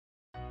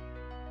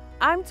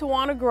I'm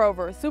Tawana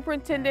Grover,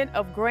 Superintendent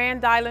of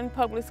Grand Island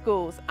Public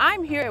Schools.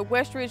 I'm here at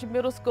Westridge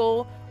Middle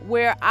School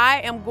where I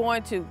am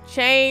going to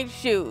change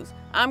shoes.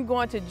 I'm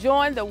going to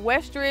join the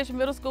Westridge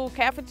Middle School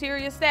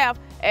cafeteria staff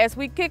as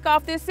we kick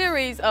off this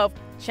series of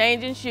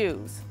changing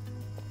shoes.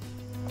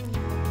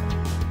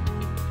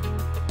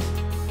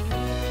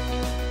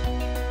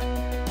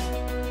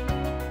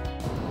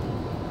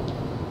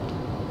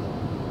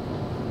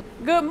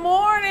 Good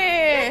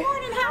morning. Good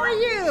morning, how are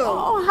you?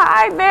 Oh,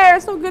 hi there,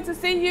 so good to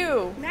see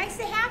you. Nice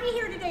to have you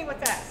here today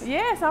with us.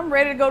 Yes, I'm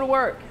ready to go to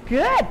work.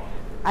 Good.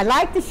 I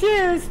like the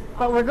shoes,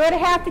 but we're going to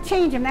have to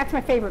change them. That's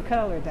my favorite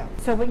color though.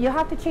 So but you'll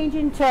have to change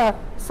into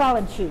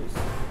solid shoes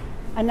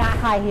and not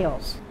high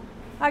heels.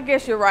 I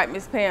guess you're right,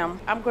 Miss Pam.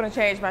 I'm going to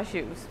change my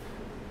shoes.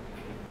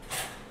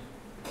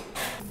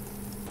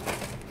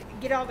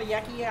 Get all the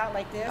yucky out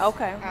like this.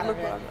 Okay,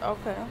 out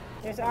okay.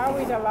 There's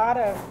always a lot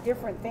of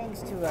different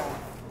things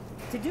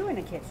to do in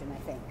the kitchen, I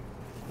think.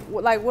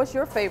 Like, what's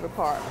your favorite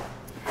part?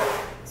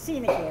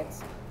 Seeing the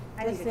kids.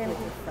 I think the Seeing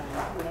kids are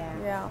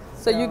fun. Yeah.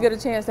 So you get a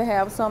chance to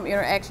have some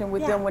interaction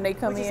with them when they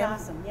come which in? is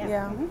awesome,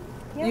 yeah.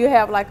 Mm-hmm. Do you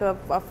have like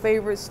a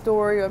favorite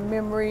story or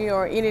memory,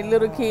 or any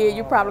little kid,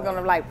 you're probably going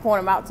to like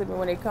point them out to me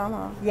when they come,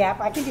 huh? Yeah,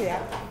 I can do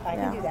that. I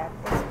can do that.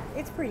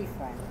 It's pretty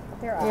fun.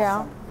 They're awesome.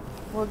 Yeah.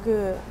 Well,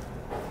 good.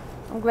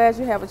 I'm glad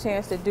you have a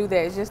chance to do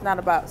that. It's just not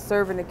about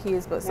serving the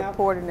kids, but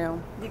supporting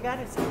them. You got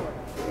to support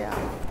them.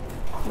 Yeah.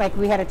 Like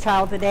we had a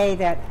child today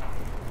that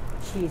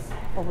she's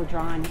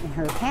overdrawn in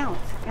her account.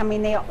 I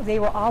mean, they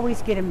will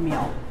always get a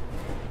meal.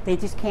 They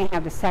just can't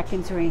have the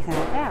seconds or anything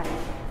like that.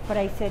 But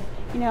I said,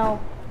 you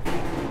know,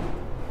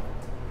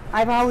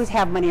 I've always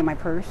have money in my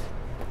purse,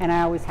 and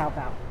I always help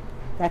out.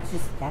 That's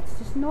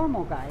just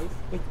normal, guys.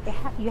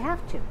 You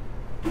have to.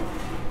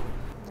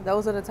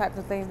 Those are the types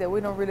of things that we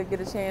don't really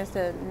get a chance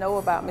to know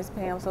about, Miss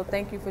Pam, so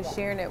thank you for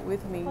sharing it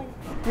with me.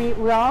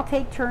 We all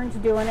take turns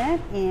doing it,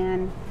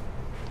 and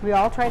we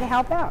all try to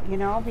help out, you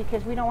know,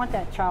 because we don't want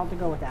that child to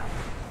go without.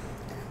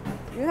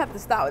 You have to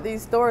stop with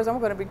these stories. I'm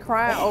going to be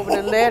crying over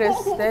the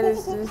lettuce. That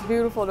is just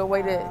beautiful, the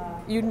way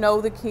that you know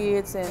the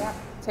kids and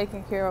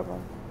taking care of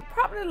them.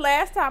 Probably the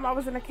last time I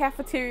was in the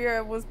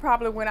cafeteria was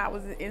probably when I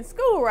was in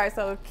school, right?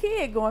 So a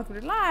kid going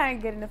through the line,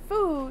 getting the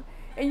food,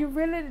 and you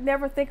really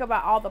never think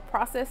about all the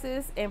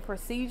processes and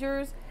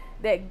procedures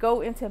that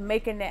go into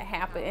making that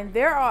happen. And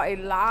there are a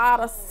lot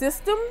of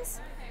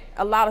systems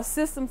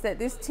that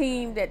this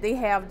team, that they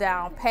have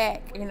down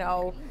pat, you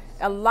know,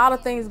 a lot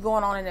of things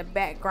going on in the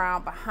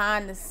background,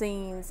 behind the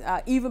scenes,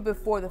 even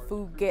before the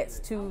food gets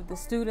to the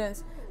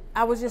students.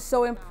 I was just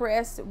so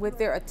impressed with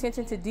their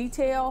attention to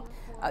detail,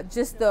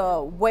 just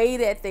the way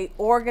that they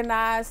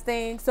organize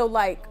things. So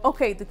like,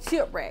 okay, the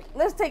chip rack,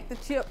 let's take the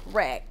chip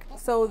rack.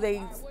 So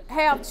they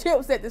have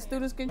chips that the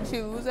students can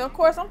choose. And of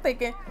course I'm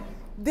thinking,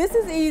 this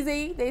is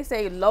easy. They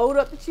say load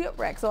up the chip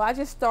rack. So I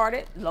just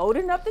started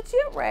loading up the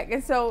chip rack.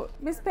 And so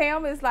Miss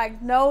Pam is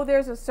like, no,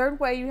 there's a certain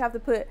way you have to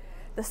put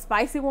the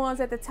spicy ones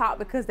at the top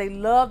because they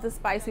love the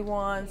spicy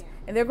ones.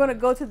 And they're going to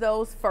go to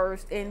those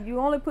first. And you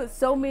only put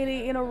so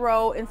many in a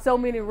row and so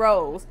many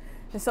rows.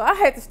 And so I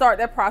had to start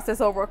that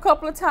process over a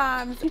couple of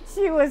times.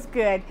 She was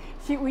good.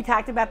 We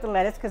talked about the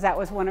lettuce because that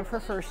was one of her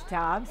first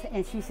jobs.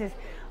 And she says,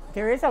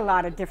 there is a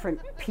lot of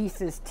different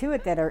pieces to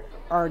it that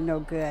are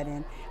no good.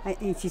 And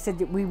she said,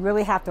 we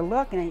really have to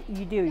look, and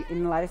you do,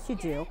 in lettuce you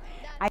do.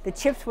 The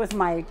chips was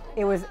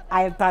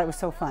I thought it was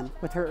so fun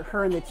with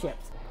her and the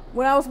chips.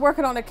 When I was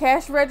working on the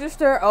cash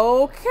register,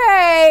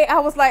 okay, I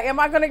was like, am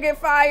I gonna get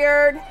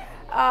fired?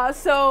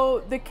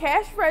 So the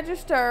cash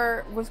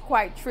register was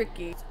quite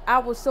tricky. I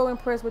was so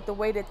impressed with the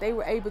way that they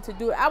were able to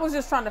do it. I was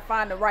just trying to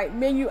find the right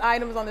menu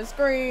items on the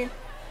screen.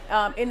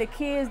 And the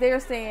kids, they're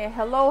saying,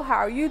 hello, how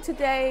are you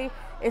today?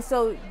 And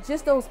so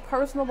just those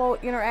personable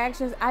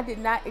interactions, I did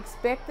not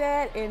expect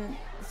that. And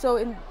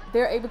so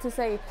they're able to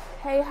say,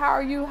 hey, how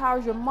are you?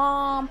 How's your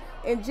mom?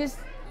 And just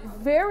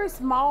very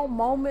small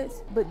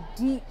moments, but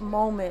deep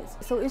moments.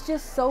 So it's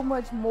just so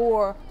much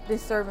more than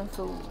serving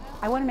food.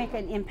 I want to make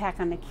an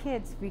impact on the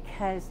kids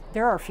because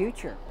they're our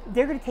future.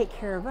 They're going to take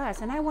care of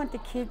us. And I want the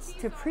kids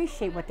to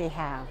appreciate what they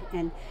have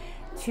and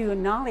to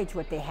acknowledge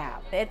what they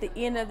have. At the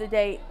end of the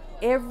day,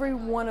 every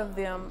one of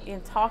them,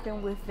 in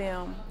talking with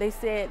them, they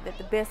said that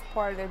the best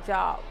part of their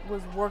job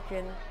was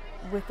working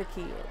with the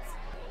kids.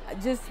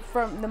 Just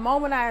from the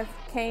moment I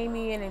came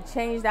in and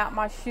changed out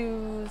my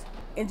shoes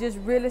and just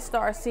really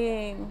start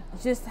seeing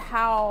just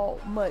how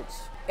much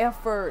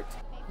effort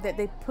that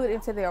they put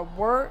into their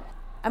work,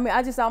 I mean,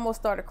 I just almost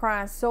started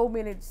crying so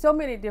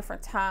many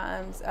different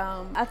times.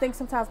 I think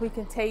sometimes we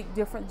can take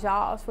different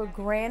jobs for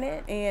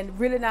granted and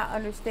really not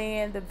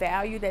understand the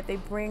value that they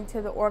bring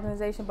to the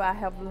organization, but I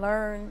have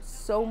learned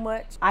so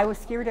much. I was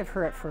scared of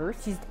her at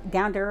first. She's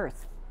down to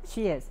earth.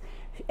 She is.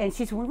 And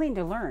she's willing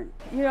to learn.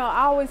 You know,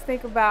 I always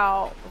think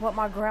about what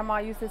my grandma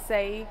used to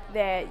say,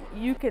 that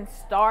you can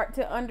start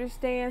to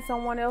understand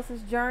someone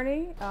else's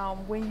journey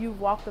when you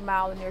walk the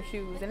mile in their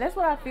shoes. And that's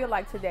what I feel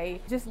like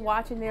today. Just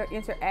watching their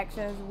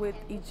interactions with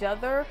each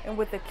other and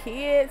with the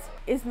kids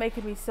is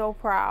making me so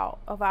proud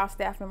of our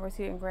staff members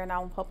here in Grand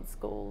Island Public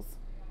Schools.